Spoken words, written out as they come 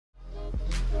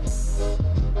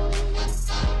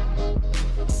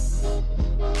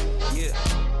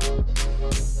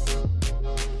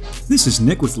This is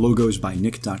Nick with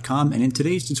logosbynick.com, and in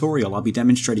today's tutorial I'll be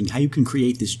demonstrating how you can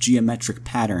create this geometric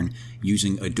pattern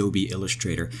using Adobe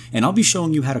Illustrator. And I'll be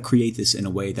showing you how to create this in a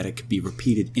way that it could be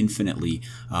repeated infinitely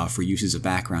for use as a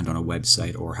background on a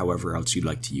website or however else you'd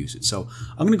like to use it. So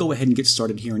I'm going to go ahead and get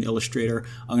started here in Illustrator.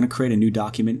 I'm going to create a new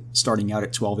document starting out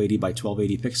at 1280 by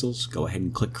 1280 pixels. Go ahead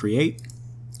and click Create.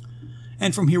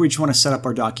 And from here we just want to set up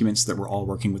our documents so that we're all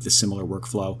working with a similar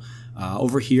workflow.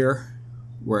 Over here,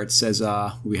 where it says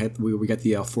we got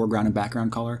the foreground and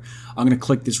background color, I'm going to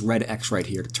click this red X right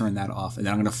here to turn that off, and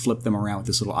then I'm going to flip them around with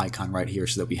this little icon right here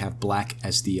so that we have black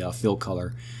as the fill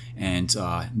color and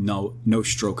no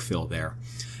stroke fill there.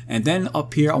 And then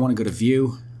up here I want to go to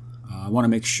View. I want to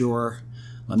make sure,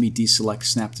 let me deselect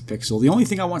Snap to Pixel. The only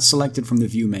thing I want selected from the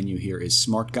View menu here is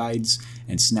Smart Guides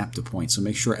and Snap to Point. So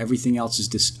make sure everything else is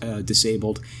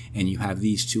disabled and you have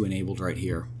these two enabled right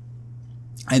here.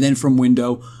 And then from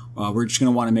Window, we're just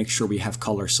going to want to make sure we have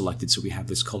color selected, so we have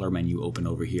this color menu open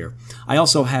over here. I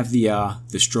also have the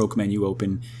stroke menu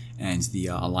open and the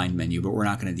align menu, but we're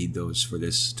not going to need those for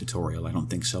this tutorial. I don't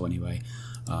think so anyway.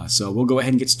 So we'll go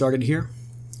ahead and get started here.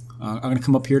 I'm going to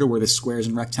come up here to where the squares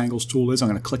and rectangles tool is. I'm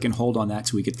going to click and hold on that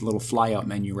so we get the little flyout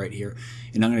menu right here.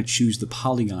 And I'm going to choose the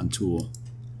Polygon tool.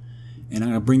 And I'm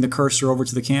going to bring the cursor over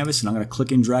to the canvas, and I'm going to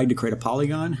click and drag to create a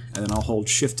polygon. And then I'll hold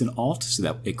Shift and Alt so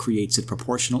that it creates it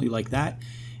proportionally like that.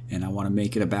 And I want to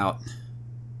make it about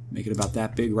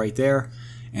that big right there.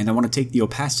 And I want to take the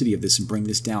opacity of this and bring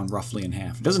this down roughly in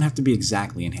half. It doesn't have to be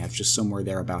exactly in half, just somewhere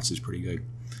thereabouts is pretty good.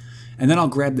 And then I'll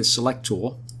grab the Select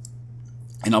tool,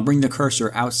 and I'll bring the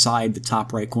cursor outside the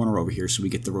top right corner over here so we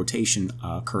get the rotation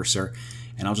cursor.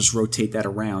 And I'll just rotate that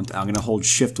around. I'm going to hold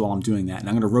Shift while I'm doing that, and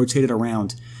I'm going to rotate it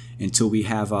around until we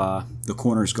have the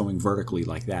corners going vertically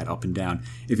like that, up and down.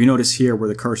 If you notice here where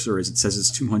the cursor is, it says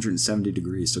it's 270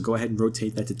 degrees. So go ahead and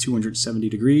rotate that to 270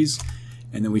 degrees,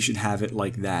 and then we should have it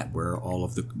like that, where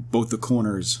both the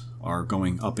corners are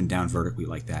going up and down vertically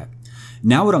like that.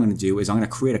 Now what I'm going to do is I'm going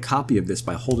to create a copy of this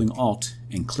by holding Alt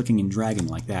and clicking and dragging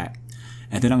like that.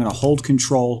 And then I'm going to hold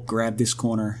Control, grab this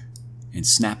corner, and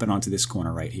snap it onto this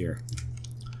corner right here.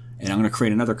 And I'm going to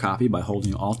create another copy by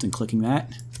holding Alt and clicking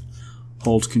that.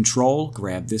 Hold Control,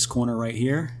 grab this corner right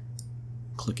here,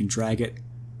 click and drag it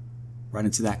right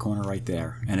into that corner right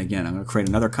there. And again, I'm going to create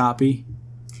another copy,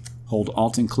 hold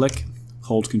Alt and click,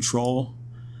 hold Control,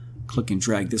 click and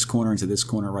drag this corner into this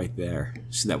corner right there,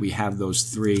 so that we have those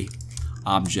three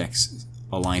objects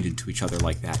aligned into each other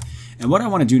like that. And what I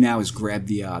want to do now is grab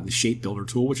the Shape Builder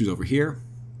tool, which is over here.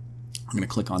 I'm going to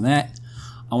click on that.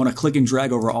 I want to click and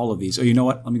drag over all of these. Oh, you know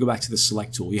what? Let me go back to the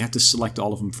Select tool. You have to select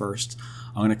all of them first.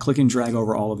 I'm going to click and drag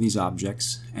over all of these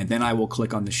objects, and then I will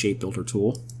click on the Shape Builder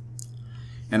tool.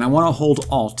 And I want to hold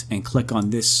Alt and click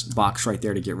on this box right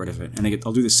there to get rid of it. And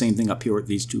I'll do the same thing up here with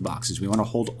these two boxes. We want to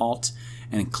hold Alt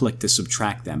and click to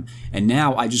subtract them. And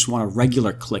now I just want to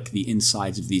regular click the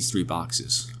insides of these three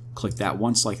boxes. Click that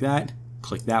once like that,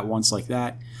 click that once like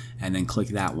that, and then click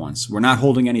that once. We're not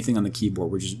holding anything on the keyboard.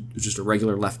 We're just a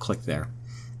regular left click there.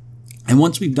 And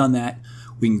once we've done that,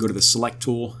 we can go to the Select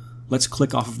tool. Let's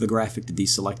click off of the graphic to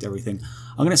deselect everything.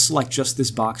 I'm going to select just this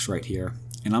box right here,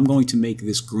 and I'm going to make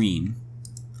this green.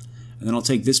 And then I'll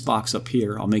take this box up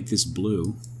here, I'll make this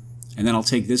blue. And then I'll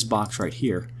take this box right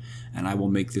here, and I will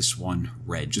make this one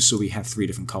red, just so we have three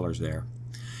different colors there.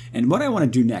 And what I want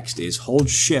to do next is hold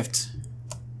Shift,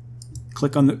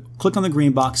 click on the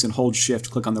green box, and hold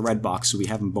Shift, click on the red box so we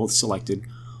have them both selected.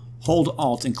 Hold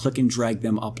Alt and click and drag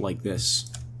them up like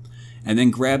this. And then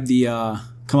grab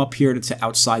come up here to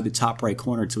outside the top right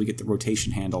corner until we get the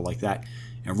rotation handle like that,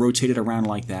 and rotate it around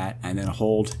like that, and then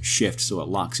hold Shift so it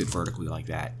locks it vertically like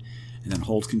that. And then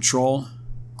hold Control,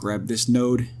 grab this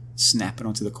node, snap it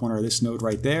onto the corner of this node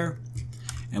right there.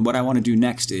 And what I want to do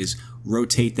next is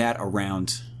rotate that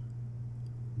around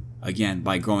again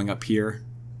by going up here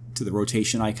to the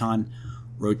rotation icon,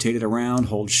 rotate it around,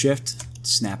 hold Shift,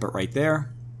 snap it right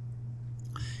there.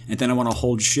 And then I want to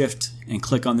hold Shift and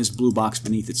click on this blue box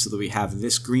beneath it so that we have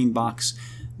this green box,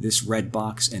 this red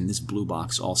box, and this blue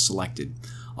box all selected.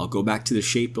 I'll go back to the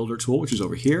Shape Builder tool, which is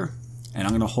over here, and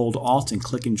I'm going to hold Alt and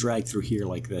click and drag through here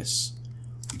like this.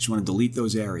 We just want to delete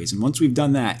those areas. And once we've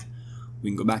done that, we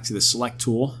can go back to the Select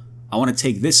tool. I want to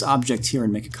take this object here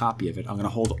and make a copy of it. I'm going to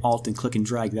hold Alt and click and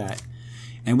drag that.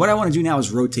 And what I want to do now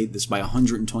is rotate this by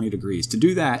 120 degrees. To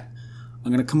do that,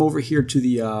 I'm going to come over here to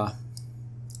the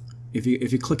If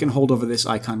you click and hold over this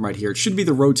icon right here, it should be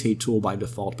the Rotate tool by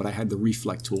default, but I had the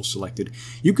Reflect tool selected.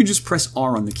 You can just press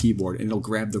R on the keyboard and it'll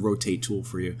grab the Rotate tool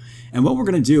for you. And what we're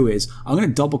going to do is, I'm going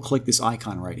to double click this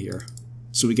icon right here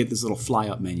so we get this little fly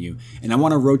up menu. And I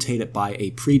want to rotate it by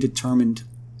a predetermined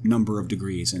number of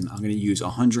degrees, and I'm going to use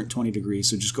 120 degrees.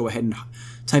 So just go ahead and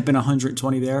type in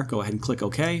 120 there. Go ahead and click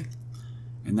OK.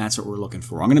 And that's what we're looking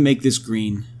for. I'm going to make this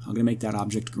green. I'm going to make that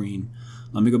object green.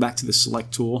 Let me go back to the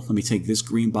select tool. Let me take this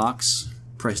green box,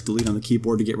 press delete on the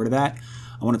keyboard to get rid of that.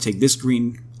 I want to take this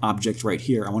green object right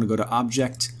here. I want to go to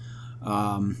Object,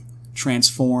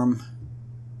 Transform,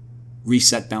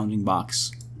 Reset Bounding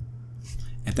Box.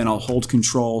 And then I'll hold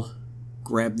Control,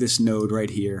 grab this node right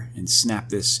here, and snap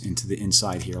this into the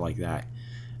inside here like that.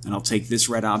 And I'll take this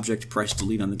red object, press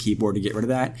delete on the keyboard to get rid of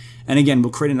that. And again,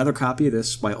 we'll create another copy of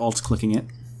this by alt-clicking it.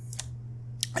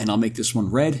 And I'll make this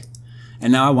one red.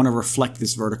 And now I want to reflect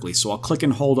this vertically. So I'll click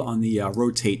and hold on the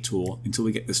rotate tool until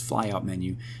we get this flyout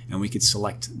menu. And we could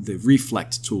select the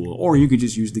reflect tool. Or you could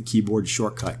just use the keyboard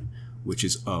shortcut, which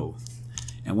is O.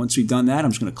 And once we've done that,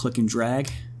 I'm just going to click and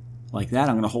drag like that.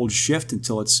 I'm going to hold shift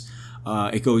until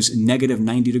it goes negative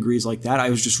 90 degrees like that. I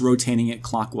was just rotating it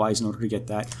clockwise in order to get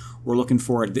that. We're looking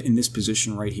for it in this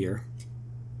position right here.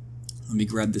 Let me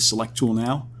grab the select tool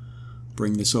now,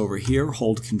 bring this over here,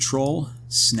 hold control,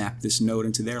 snap this node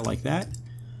into there like that,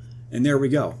 and there we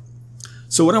go.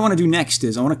 So what I want to do next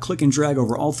is I want to click and drag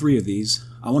over all three of these.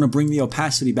 I want to bring the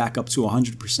opacity back up to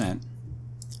 100%.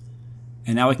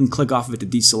 And now I can click off of it to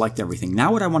deselect everything.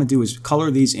 Now what I want to do is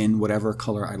color these in whatever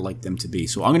color I'd like them to be.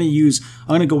 So I'm going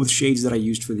to go with shades that I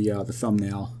used for the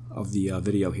thumbnail of the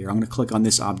video here. I'm going to click on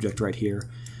this object right here,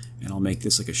 and I'll make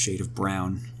this like a shade of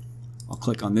brown. I'll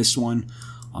click on this one.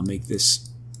 I'll make this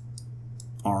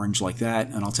orange like that,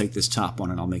 and I'll take this top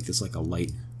one and I'll make this like a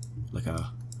light, like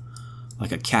a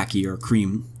khaki or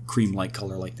cream-like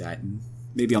color like that. And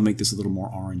maybe I'll make this a little more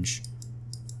orange.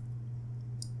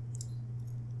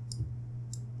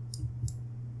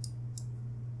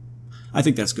 I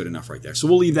think that's good enough right there. So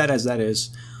we'll leave that as that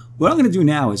is. What I'm going to do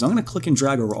now is I'm going to click and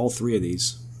drag over all three of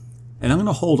these. And I'm going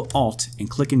to hold Alt and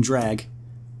click and drag.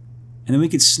 And then we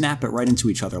can snap it right into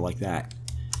each other like that.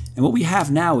 And what we have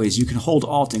now is you can hold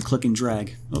Alt and click and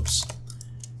drag. Oops.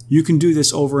 You can do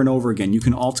this over and over again. You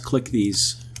can Alt click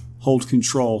these, hold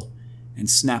Control, and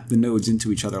snap the nodes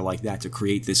into each other like that to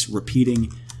create this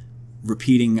repeating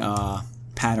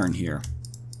pattern here.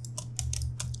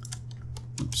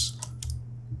 Oops.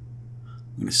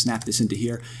 I'm going to snap this into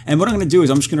here. And what I'm going to do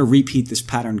is I'm just going to repeat this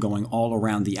pattern going all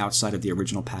around the outside of the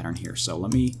original pattern here. So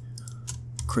let me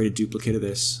create a duplicate of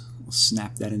this. I'll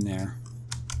snap that in there.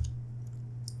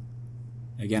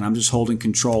 Again, I'm just holding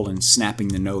Control and snapping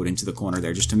the node into the corner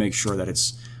there just to make sure that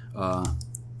it's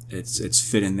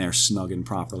fit in there snug and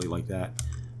properly like that.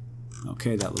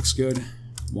 Okay, that looks good.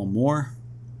 One more.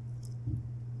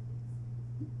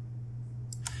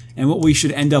 And what we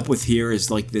should end up with here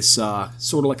is like this sort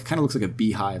of like, kind of looks like a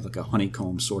beehive, like a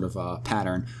honeycomb sort of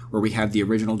pattern, where we have the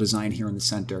original design here in the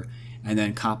center and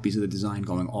then copies of the design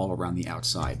going all around the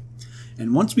outside.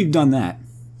 And once we've done that,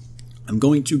 I'm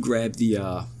going to grab the,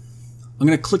 I'm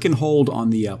going to click and hold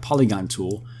on the Polygon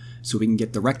tool so we can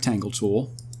get the rectangle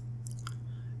tool.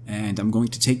 And I'm going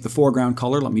to take the foreground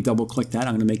color. Let me double click that.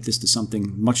 I'm going to make this to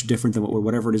something much different than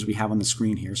whatever it is we have on the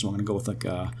screen here. So I'm going to go with like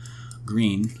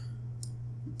green.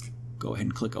 Go ahead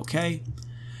and click OK.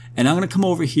 And I'm going to come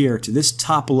over here to this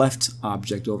top left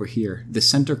object over here, the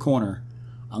center corner.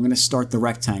 I'm going to start the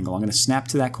rectangle. I'm going to snap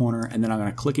to that corner, and then I'm going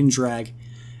to click and drag,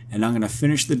 and I'm going to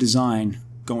finish the design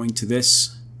going to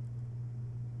this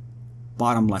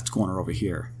bottom left corner over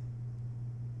here.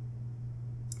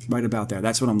 Right about there.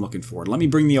 That's what I'm looking for. Let me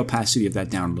bring the opacity of that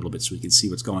down a little bit so we can see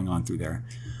what's going on through there.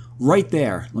 Right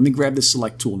there, let me grab the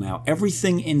select tool now.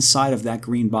 Everything inside of that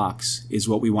green box is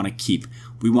what we want to keep.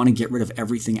 We want to get rid of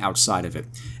everything outside of it.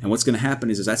 And what's going to happen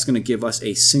is that's going to give us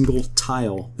a single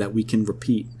tile that we can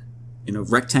repeat in a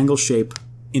rectangle shape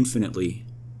infinitely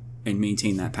and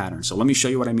maintain that pattern. So let me show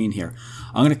you what I mean here.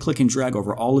 I'm going to click and drag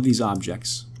over all of these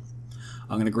objects.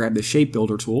 I'm going to grab the shape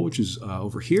builder tool, which is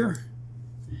over here.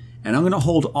 And I'm going to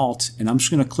hold Alt, and I'm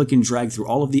just going to click and drag through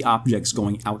all of the objects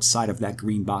going outside of that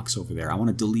green box over there. I want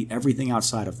to delete everything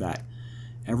outside of that.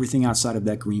 Everything outside of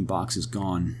that green box is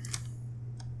gone.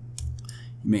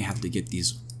 You may have to get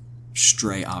these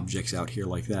stray objects out here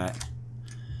like that.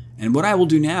 And what I will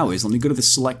do now is, let me go to the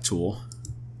Select tool.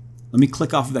 Let me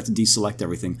click off of that to deselect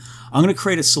everything. I'm going to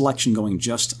create a selection going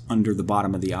just under the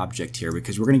bottom of the object here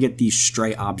because we're going to get these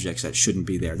stray objects that shouldn't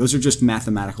be there. Those are just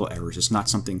mathematical errors. It's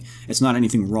not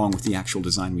anything wrong with the actual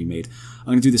design we made. I'm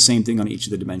going to do the same thing on each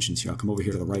of the dimensions here. I'll come over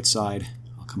here to the right side.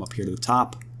 I'll come up here to the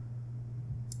top.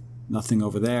 Nothing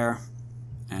over there.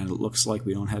 And it looks like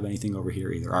we don't have anything over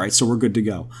here either. Alright, so we're good to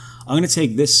go. I'm going to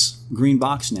take this green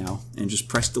box now and just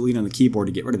press delete on the keyboard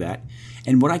to get rid of that.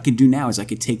 And what I could do now is I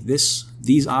could take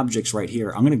these objects right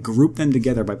here. I'm going to group them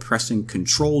together by pressing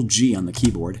Control G on the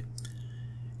keyboard.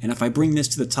 And if I bring this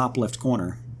to the top left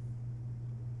corner,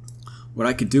 what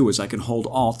I could do is I can hold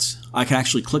Alt. I can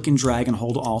actually click and drag and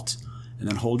hold Alt, and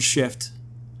then hold Shift,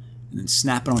 and then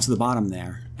snap it onto the bottom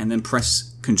there, and then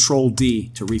press Control D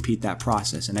to repeat that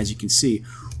process. And as you can see,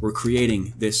 we're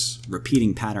creating this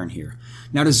repeating pattern here.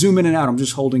 Now to zoom in and out, I'm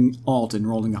just holding Alt and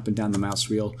rolling up and down the mouse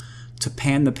wheel. To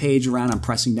pan the page around, I'm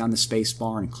pressing down the space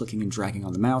bar and clicking and dragging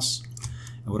on the mouse.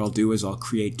 And what I'll do is I'll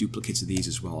create duplicates of these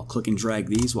as well. I'll click and drag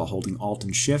these while holding Alt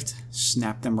and Shift,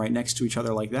 snap them right next to each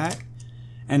other like that,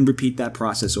 and repeat that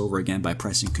process over again by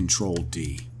pressing Control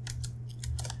D.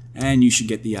 And you should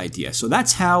get the idea. So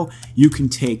that's how you can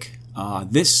take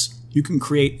you can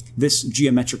create this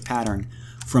geometric pattern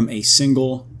from a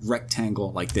single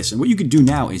rectangle like this. And what you can do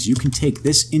now is you can take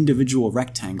this individual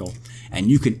rectangle and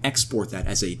you can export that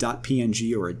as a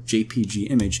 .png or a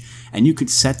JPG image, and you could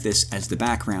set this as the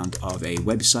background of a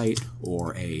website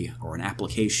or an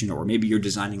application, or maybe you're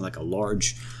designing like a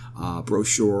large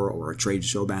brochure or a trade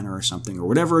show banner or something, or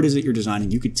whatever it is that you're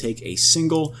designing. You could take a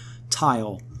single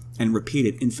tile and repeat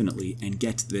it infinitely and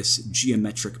get this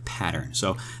geometric pattern.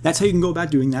 So that's how you can go about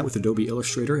doing that with Adobe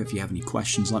Illustrator. If you have any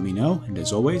questions, let me know. And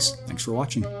as always, thanks for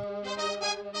watching.